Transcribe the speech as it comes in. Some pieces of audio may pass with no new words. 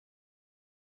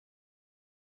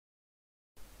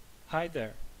Hi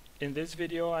there. In this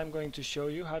video I'm going to show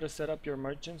you how to set up your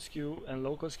merchant SKU and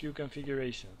local SKU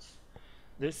configurations.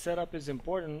 This setup is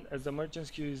important as the merchant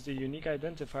SKU is the unique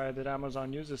identifier that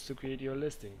Amazon uses to create your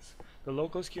listings. The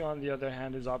local SKU on the other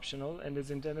hand is optional and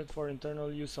is intended for internal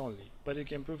use only, but it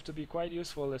can prove to be quite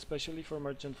useful especially for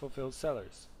merchant fulfilled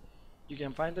sellers. You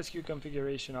can find the SKU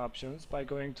configuration options by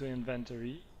going to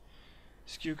Inventory,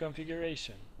 SKU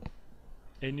Configuration.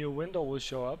 A new window will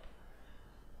show up,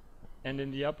 and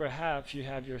in the upper half you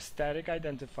have your static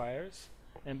identifiers,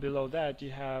 and below that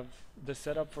you have the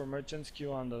setup for merchant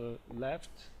SKU on the left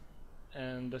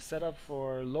and the setup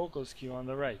for local SKU on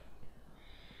the right.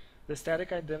 The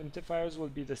static identifiers will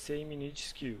be the same in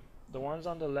each SKU. The ones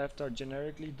on the left are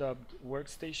generically dubbed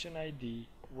Workstation ID,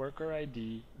 Worker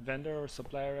ID, Vendor or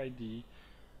Supplier ID,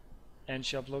 and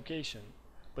Shelf Location.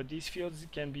 But these fields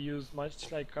can be used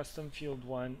much like Custom Field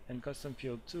 1 and Custom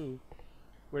Field 2,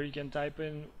 where you can type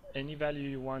in any value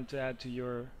you want to add to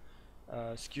your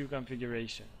SKU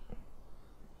configuration.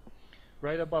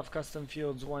 Right above Custom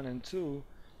Fields 1 and 2,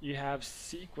 you have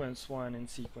Sequence 1 and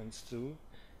Sequence 2,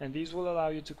 and these will allow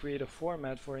you to create a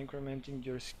format for incrementing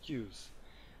your SKUs.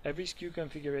 Every SKU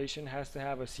configuration has to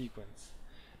have a sequence.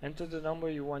 Enter the number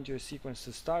you want your sequence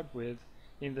to start with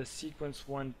in the Sequence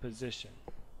 1 position.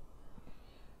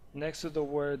 Next to the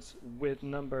words with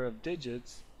number of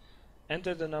digits,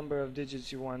 enter the number of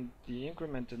digits you want the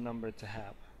incremented number to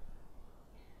have.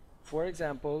 For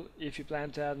example, if you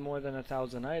plan to add more than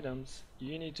 1,000 items,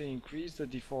 you need to increase the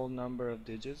default number of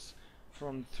digits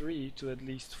from 3 to at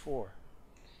least 4.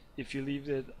 If you leave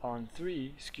it on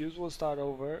 3, SKUs will start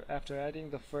over after adding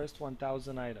the first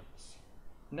 1,000 items.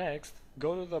 Next,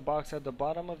 go to the box at the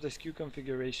bottom of the SKU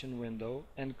configuration window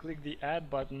and click the Add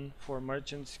button for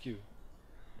Merchant SKU.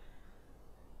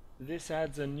 This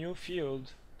adds a new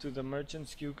field to the merchant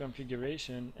SKU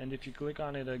configuration, and if you click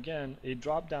on it again, a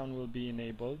drop-down will be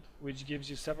enabled, which gives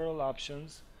you several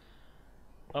options,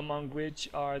 among which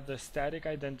are the static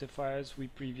identifiers we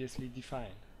previously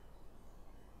defined.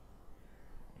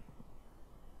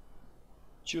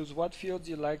 Choose what fields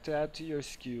you'd like to add to your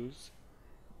SKUs,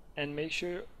 and make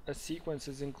sure a sequence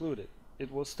is included.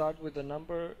 It will start with the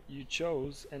number you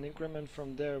chose and increment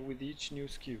from there with each new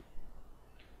SKU.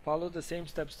 Follow the same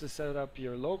steps to set up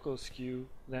your local SKU,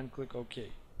 then click OK.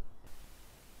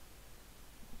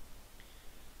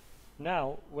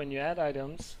 Now, when you add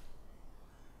items,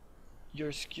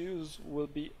 your SKUs will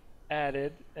be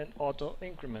added and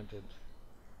auto-incremented.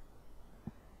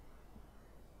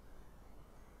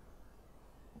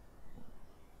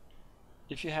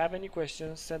 If you have any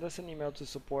questions, send us an email to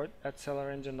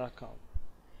support@SellerEngine.com.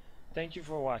 Thank you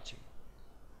for watching.